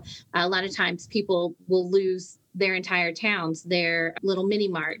teacher. A lot of times people will lose their entire towns, their little mini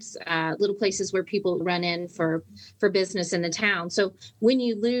marts, little places where people run in for business in the town. So when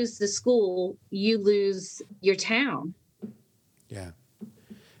you lose the school, you lose your town. Yeah.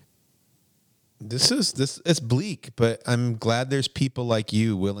 It's bleak, but I'm glad there's people like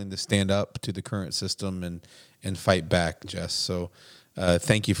you willing to stand up to the current system and fight back, Jess. So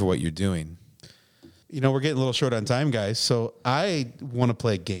thank you for what you're doing. We're getting a little short on time, guys. So I want to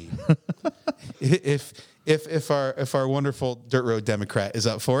play a game. If our wonderful Dirt Road Democrat is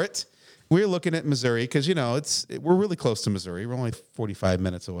up for it, we're looking at Missouri because we're really close to Missouri. We're only 45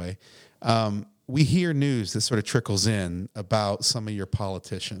 minutes away. We hear news that sort of trickles in about some of your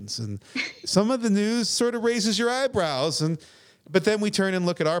politicians, and some of the news sort of raises your eyebrows. But then we turn and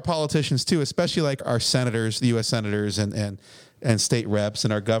look at our politicians too, especially like our senators, the U.S. senators and state reps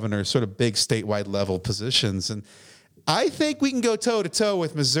and our governors, sort of big statewide level positions. And I think we can go toe to toe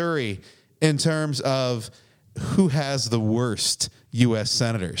with Missouri in terms of who has the worst U.S.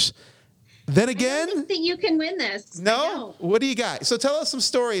 senators. Then again, I don't think that you can win this. No? What do you got? So tell us some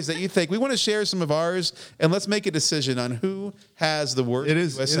stories that you think. We want to share some of ours, and let's make a decision on who has the worst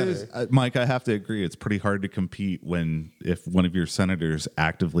U.S. senator. Mike, I have to agree. It's pretty hard to compete if one of your senators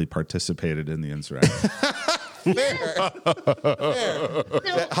actively participated in the insurrection. Fair. Is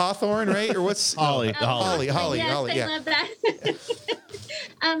that Hawthorne, right? Or what's Holly? Yes, Holly. I love that.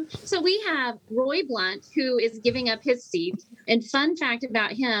 So we have Roy Blunt, who is giving up his seat. And fun fact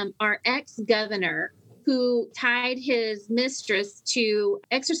about him, our ex-governor who tied his mistress to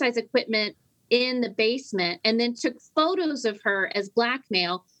exercise equipment in the basement and then took photos of her as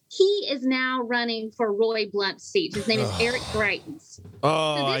blackmail. He is now running for Roy Blunt's seat. His name is Eric Greitens.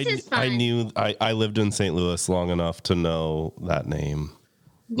 Oh, So this is fun. I knew. I lived in St. Louis long enough to know that name.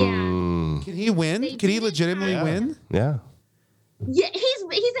 Yeah. Can he win? They Can he did legitimately try. win? Yeah. Yeah, he's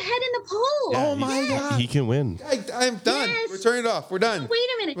ahead in the poll. Oh my God. He can win. I'm done. Yes. We're turning it off. We're done. Wait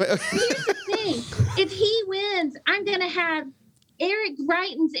a minute. Here's the thing. If he wins, I'm going to have Eric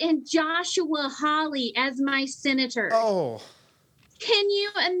Greitens and Joshua Hawley as my senator. Oh. Can you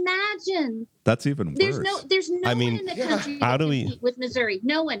imagine? That's even worse. There's no I mean, one in the country how that do can we- compete with Missouri.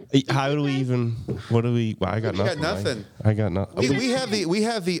 No one. How do we even? What do we? Well, I got You got nothing. nothing. I got nothing. We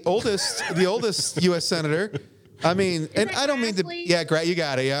have the oldest U.S. senator. I mean, and that I don't mean to. Grassley? Yeah, you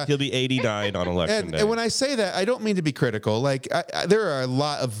got it. Yeah. He'll be 89 on election day. And when I say that, I don't mean to be critical. Like, there are a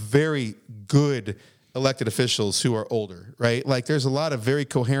lot of very good elected officials who are older, right? Like, there's a lot of very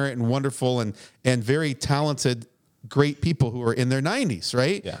coherent and wonderful and very talented, great people who are in their 90s,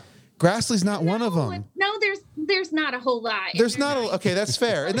 right? Yeah. Grassley's not one of them. No, there's not a whole lot. There's not okay. That's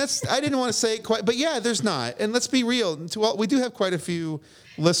fair, and I didn't want to say it quite, but yeah, there's not. And let's be real. We do have quite a few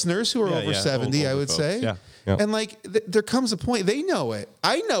listeners who are over 70. I older would folks. say. Yeah. Yeah. And like, there comes a point they know it.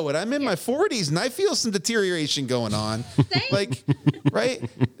 I know it. I'm in my 40s, and I feel some deterioration going on. Like, right?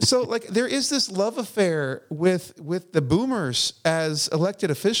 So like, there is this love affair with the boomers as elected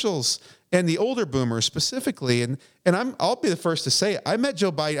officials. And the older boomers specifically, and I'll be the first to say it. I met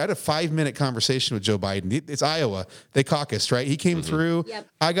Joe Biden. I had a 5-minute conversation with Joe Biden. It's Iowa. They caucused, right? He came through. Yep.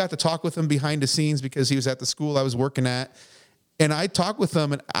 I got to talk with him behind the scenes because he was at the school I was working at. And I talked with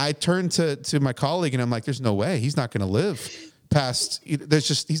him, and I turned to my colleague, and I'm like, "There's no way he's not going to live past.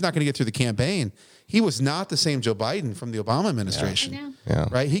 He's not going to get through the campaign." He was not the same Joe Biden from the Obama administration, I know. Yeah.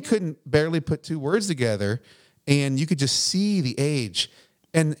 right? He couldn't barely put 2 words together, and you could just see the age.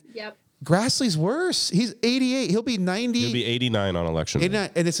 And Yep. Grassley's worse. He's 88. He'll be 90. He'll be 89 on election day. 89,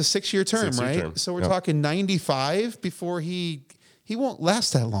 and it's a 6-year term, 6-year right? term. So we're Yep. talking 95 before he won't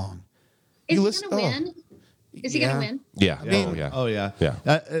last that long. Is You he listen- going to win? Is he going to win? Yeah. mean- yeah. Oh yeah, Yeah.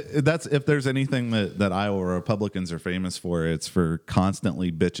 That's if there's anything that Iowa Republicans are famous for, it's for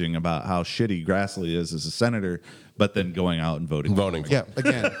constantly bitching about how shitty Grassley is as a senator, but then going out and voting. Voting. Yeah,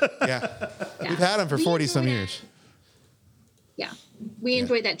 again, yeah. We've had him for We 40 some enjoy years. that. Yeah, we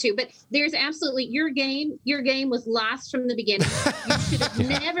enjoyed that too. But there's absolutely your game was lost from the beginning. You should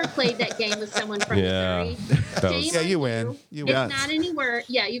have never played that game with someone from Yeah. Missouri. That was- Shame Yeah, on you win. You It's win. not anywhere.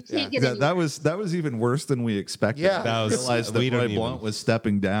 Yeah, you can't get That, anywhere. that was even worse than we expected. Yeah. That I was- realized that we don't Roy even- Blunt was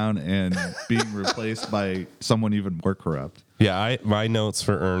stepping down and being replaced by someone even more corrupt. Yeah, my notes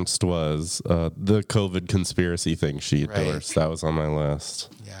for Ernst was the COVID conspiracy thing she Right. endorsed. That was on my list.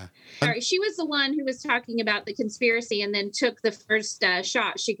 Yeah. All right, she was the one who was talking about the conspiracy and then took the first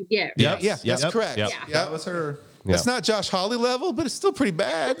shot she could get. Yep. Yeah, that's Yep. correct. Yep. Yeah. That was her. It's Yeah. not Josh Hawley level, but it's still pretty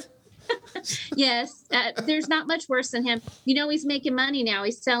bad. Yes, there's not much worse than him. You know, he's making money now.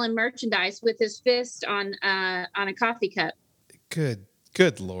 He's selling merchandise with his fist on a coffee cup.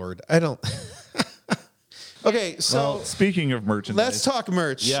 Good Lord. I don't. Okay, so Well, speaking of merchandise, let's talk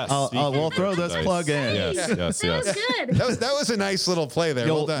merch. Yes. we'll throw this plug in. Yes, yes, That was yes. good. That was a nice little play there.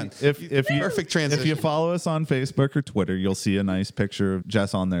 Well You'll- done. If you Perfect transition. If you follow us on Facebook or Twitter, you'll see a nice picture of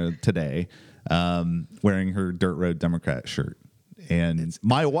Jess on there today, wearing her Dirt Road Democrat shirt. And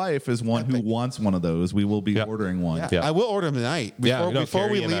my wife is one who wants one of those. We will be Yeah. ordering one. Yeah. I will order them tonight. Yeah, Before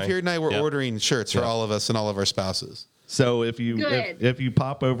we Carrie and leave I- here tonight, we're yeah. ordering shirts for Yeah. all of us and all of our spouses. So if you Good. if you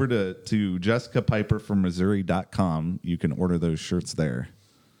pop over to Jessica Piper from Missouri.com, you can order those shirts there.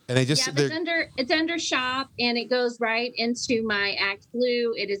 And they just Yeah, they're it's under shop and it goes right into my Act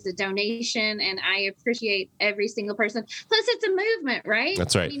Blue. It is a donation and I appreciate every single person. Plus it's a movement, right?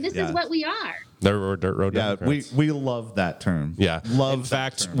 That's right. I mean, this Yeah. is what we are. They're Dirt Road Yeah, Democrats. we love that term. Yeah. Love In that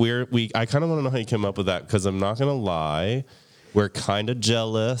fact, term. I kind of want to know how you came up with that because I'm not gonna lie, we're kind of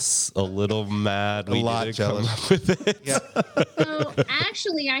jealous, a little mad. A lot didn't come jealous. up with it. yeah. So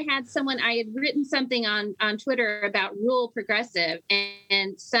actually I had written something on Twitter about rural progressive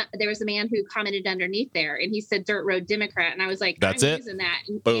and there was a man who commented underneath there and he said Dirt Road Democrat and I was like, That's I'm it? using that.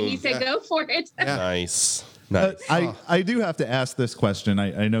 And Boom. he said, go for it. Yeah. Nice. Nice. I do have to ask this question.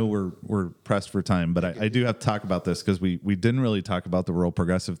 I know we're pressed for time, but I do have to talk about this because we didn't really talk about the rural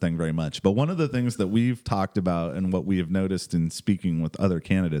progressive thing very much. But one of the things that we've talked about and what we have noticed in speaking with other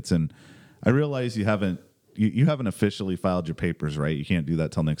candidates, and I realize you haven't officially filed your papers, right? You can't do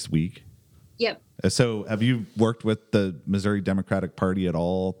that till next week. Yep. So have you worked with the Missouri Democratic Party at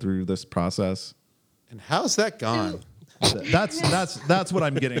all through this process? And how's that gone? That's what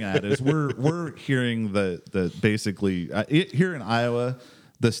I'm getting at is we're hearing that basically here in Iowa,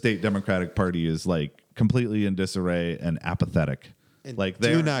 the state Democratic Party is like completely in disarray and apathetic. Like they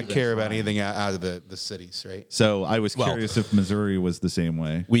do aren't not even care about trying. anything out of the cities, right? So I was Well- curious if Missouri was the same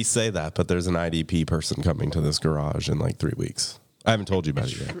way. We say that, but there's an IDP person coming to this garage in like 3 weeks. I haven't told you about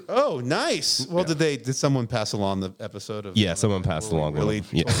it yet. Oh, nice. Well, did someone pass along the episode of? Yeah, someone passed along one Really of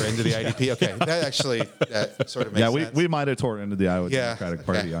them. Yeah. over into the IDP. Okay, that sort of makes Yeah, sense. we might have torn into the Iowa Yeah, Democratic okay.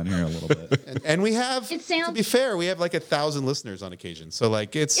 Party on here a little bit. and we have. It sounds- To be fair, we have like 1,000 listeners on occasion. So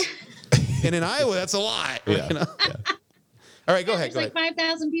like it's, and in Iowa that's a lot. Yeah. You know? All right, go ahead. There's Go like ahead.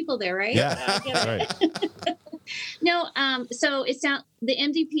 5,000 people there, right? Yeah. Right. No, so the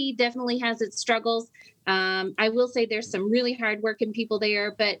MDP definitely has its struggles. I will say there's some really hardworking people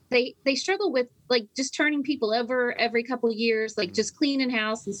there, but they struggle with like just turning people over every couple of years, like just cleaning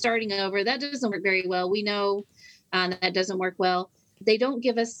house and starting over. That doesn't work very well. We know that doesn't work well. They don't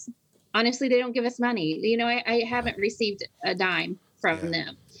give us money. You know, I haven't received a dime from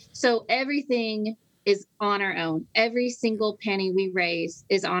them. So everything is on our own. Every single penny we raise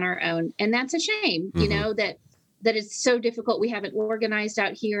is on our own. And that's a shame, you know, that it's so difficult. We haven't organized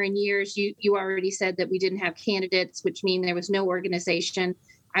out here in years. You already said that we didn't have candidates, which means there was no organization.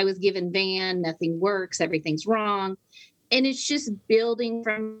 I was given van, nothing works, everything's wrong. And it's just building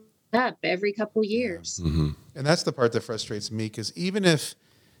from up every couple years. And that's the part that frustrates me because even if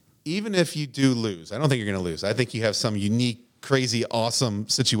you do lose, I don't think you're going to lose. I think you have some unique, crazy, awesome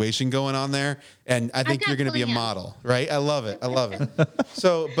situation going on there, and I think got you're going to be a plans. model, right? I love it.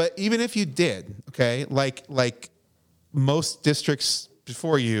 So, but even if you did, okay, like most districts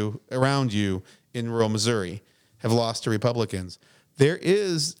before you, around you in rural Missouri, have lost to Republicans, there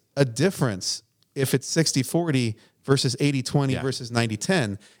is a difference if it's 60-40 versus 80-20 versus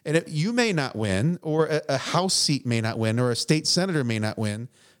 90-10. And you may not win, or a House seat may not win, or a state senator may not win,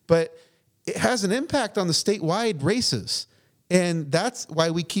 but it has an impact on the statewide races. And that's why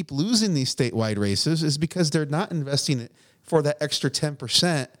we keep losing these statewide races, is because they're not investing it for that extra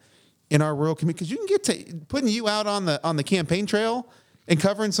 10% in our rural community. Because you can get to putting you out on the campaign trail and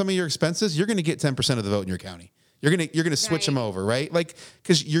covering some of your expenses, you're going to get 10% of the vote in your county. You're gonna switch them over, right? Like,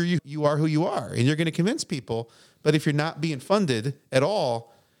 because you are who you are, and you're going to convince people. But if you're not being funded at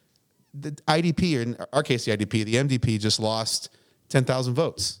all, the IDP, or in our case, the IDP, the MDP just lost 10,000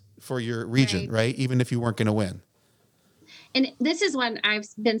 votes for your region, right? Even if you weren't going to win. And this is what I've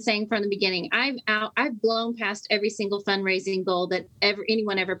been saying from the beginning. I've blown past every single fundraising goal that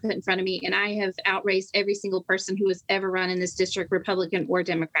anyone ever put in front of me, and I have outraised every single person who has ever run in this district, Republican or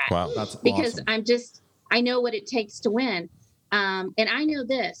Democrat. Wow, that's because awesome. I know what it takes to win, and I know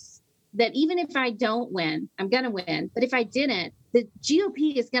this, that even if I don't win, I'm going to win. But if I didn't, the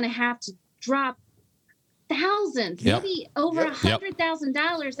GOP is going to have to drop thousands, maybe over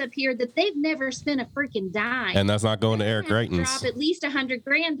 $100,000 up here that they've never spent a freaking dime. And that's not going to Eric Greitens. Greitens. Drop at least $100,000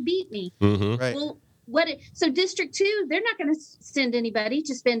 to beat me. Mm-hmm. Right. Well, so District 2, they're not going to send anybody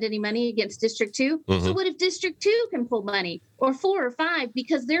to spend any money against District 2. Mm-hmm. So what if District 2 can pull money, or 4 or 5,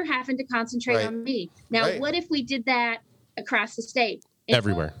 because they're having to concentrate on me? Now, what if we did that across the state?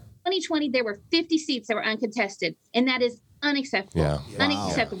 Everywhere. 2020, there were 50 seats that were uncontested, and that is unacceptable. Yeah.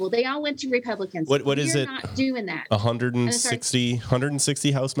 Unacceptable. They all went to Republicans. What is We're it? not doing that.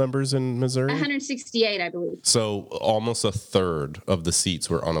 160 House members in Missouri? 168, I believe. So almost a third of the seats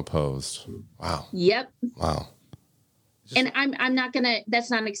were unopposed. Wow. Yep. Wow. And I'm not gonna.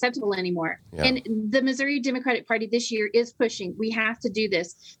 That's not acceptable anymore. Yeah. And the Missouri Democratic Party this year is pushing. We have to do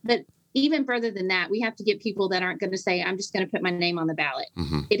this, but even further than that, we have to get people that aren't going to say, "I'm just going to put my name on the ballot."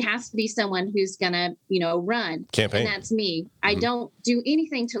 Mm-hmm. It has to be someone who's going to, run. Campaign. And that's me. I don't do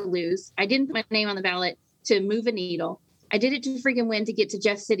anything to lose. I didn't put my name on the ballot to move a needle. I did it to freaking win, to get to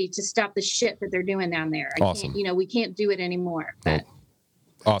Jeff City, to stop the shit that they're doing down there. Awesome. We can't do it anymore. But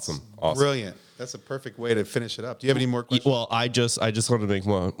Awesome. Brilliant. That's a perfect way to finish it up. Do you have any more questions? Well, I just wanted to make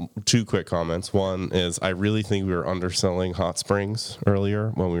two quick comments. One is I really think we were underselling Hot Springs earlier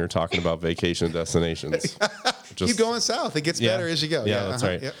when we were talking about vacation destinations. Keep going south. It gets better as you go. Yeah, that's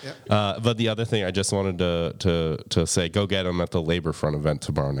right. Yep. But the other thing I just wanted to say, go get them at the Labor Front event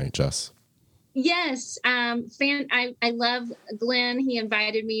tomorrow night, Jess. yes, I love Glenn. He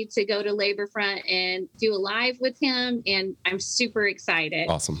invited me to go to Labor Front and do a live with him, and I'm super excited.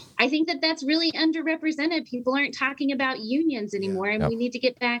 Awesome. I think that that's really underrepresented. People aren't talking about unions anymore, and we need to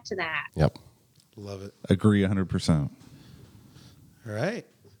get back to that. Yep. Love it. Agree 100%. All right.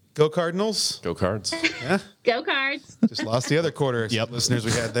 Go Cardinals. Go Cards. Yeah. Go Cards. Just lost the other quarter. Listeners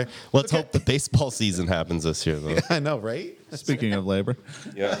we had there. Let's hope the baseball season happens this year, though. I know, right? Speaking of labor,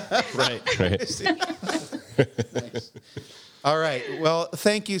 Yeah. Right. All right. Well,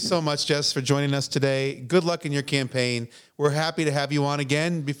 thank you so much, Jess, for joining us today. Good luck in your campaign. We're happy to have you on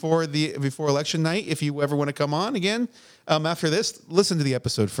again before election night. If you ever want to come on again after this, listen to the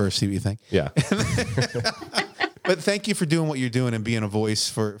episode first. See what you think. Yeah. But thank you for doing what you're doing and being a voice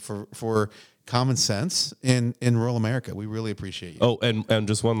for common sense in rural America. We really appreciate you. Oh, and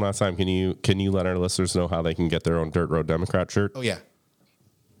just one last time, can you let our listeners know how they can get their own Dirt Road Democrat shirt? Oh yeah.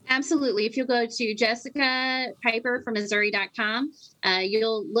 Absolutely. If you'll go to Jessica Piper from Missouri.com,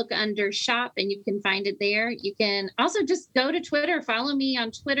 you'll look under shop and you can find it there. You can also just go to Twitter, follow me on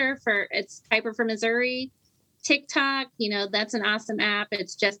Twitter it's Piper from Missouri. TikTok, that's an awesome app.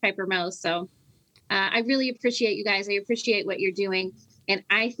 It's Jess Piper Mo. So I really appreciate you guys. I appreciate what you're doing. And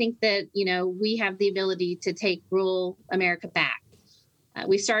I think that, we have the ability to take rural America back.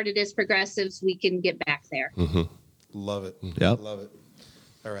 We started as progressives. We can get back there. Mm-hmm. Love it. Yep. Love it.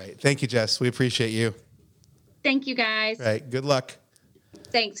 All right. Thank you, Jess. We appreciate you. Thank you, guys. All right. Good luck.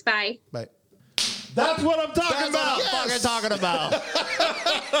 Thanks. Bye. Bye. that's what I'm talking about. Yes. Fucking talking about.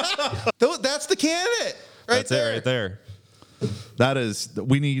 That's the candidate. That's it right there. That is,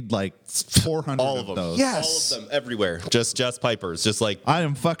 we need like 400 All of them. those. Yes. All of them everywhere. Just Jess Piper's. Just like I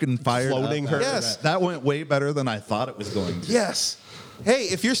am fucking fired. Floating up. her. Yes. That went way better than I thought it was going to. Yes. Hey,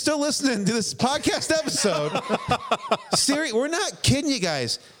 if you're still listening to this podcast episode, Siri, we're not kidding you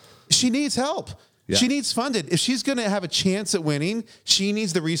guys. She needs help. Yeah. She needs funded. If she's going to have a chance at winning, she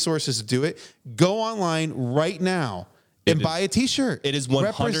needs the resources to do it. Go online right now and buy a T-shirt. It is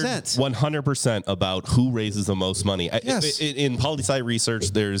Represent. 100% about who raises the most money. Yes. In poli-sci research,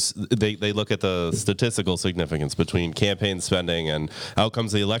 they look at the statistical significance between campaign spending and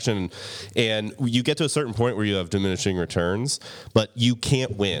outcomes of the election, and you get to a certain point where you have diminishing returns, but you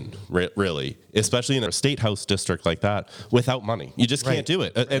can't win, really, especially in a state house district like that, without money. You just can't do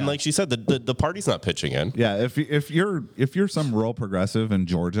it. And like she said, the party's not pitching in. Yeah, if you're some rural progressive in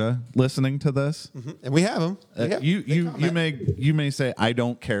Georgia listening to this, And we have them. you may say I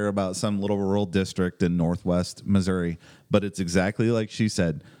don't care about some little rural district in Northwest Missouri, but it's exactly like she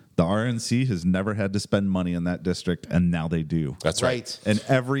said. The RNC has never had to spend money in that district, and now they do. That's right. And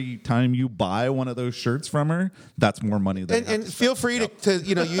every time you buy one of those shirts from her, that's more money than. And feel free to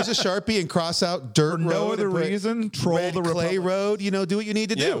use a Sharpie and cross out dirt For road. no other and put reason, troll red the clay Republic. road. Do what you need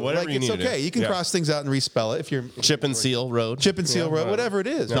to Yeah, do. whatever you it's need to okay. do. You can Yeah. cross things out and respell it if you're Chip and Seal Road. Chip and Seal Road, whatever it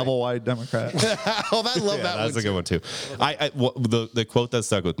is. Double wide Democrat. Oh, I love Yeah, that that's one. a good one too. The quote that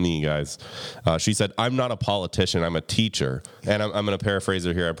stuck with me, guys. She said, "I'm not a politician. I'm a teacher." And I'm going to paraphrase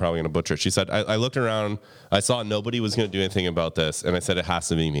her here. I'm probably going to butcher it. She said, "I looked around. I saw nobody was going to do anything about this, and I said it has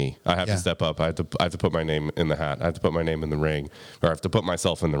to be me. I have Yeah. to step up. I have to put my name in the hat. I have to put my name in the ring, or I have to put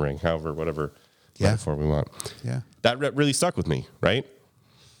myself in the ring. However, whatever metaphor we want." Yeah. That really stuck with me. Right.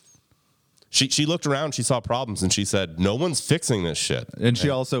 She looked around, she saw problems, and she said, "No one's fixing this shit." And she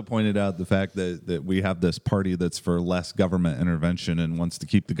also pointed out the fact that we have this party that's for less government intervention and wants to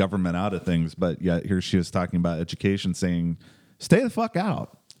keep the government out of things. But yet here she is talking about education, saying, stay the fuck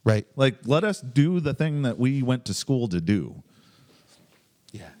out. Right. Like, let us do the thing that we went to school to do.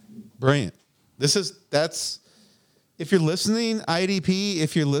 Yeah. Brilliant. That's if you're listening, IDP,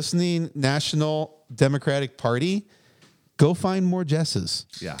 if you're listening, National Democratic Party, go find more Jesses.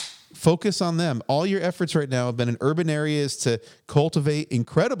 Yeah. Focus on them. All your efforts right now have been in urban areas to cultivate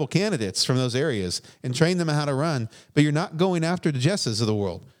incredible candidates from those areas and train them how to run, but you're not going after the Jesses of the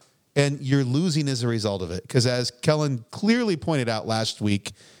world. And you're losing as a result of it. Because as Kellen clearly pointed out last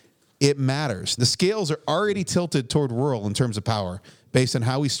week, it matters. The scales are already tilted toward rural in terms of power based on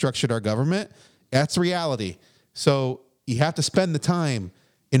how we structured our government. That's reality. So you have to spend the time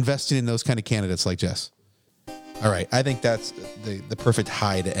investing in those kind of candidates like Jess. All right. I think that's the perfect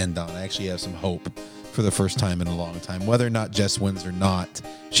high to end on. I actually have some hope for the first time in a long time. Whether or not Jess wins or not,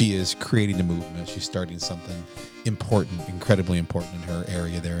 she is creating a movement. She's starting something important, incredibly important in her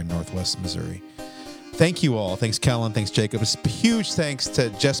area there in Northwest Missouri. Thank you all. Thanks, Kellen. Thanks, Jacob. A huge thanks to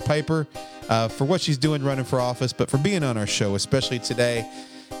Jess Piper for what she's doing running for office, but for being on our show, especially today.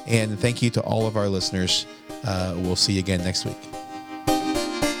 And thank you to all of our listeners. We'll see you again next week.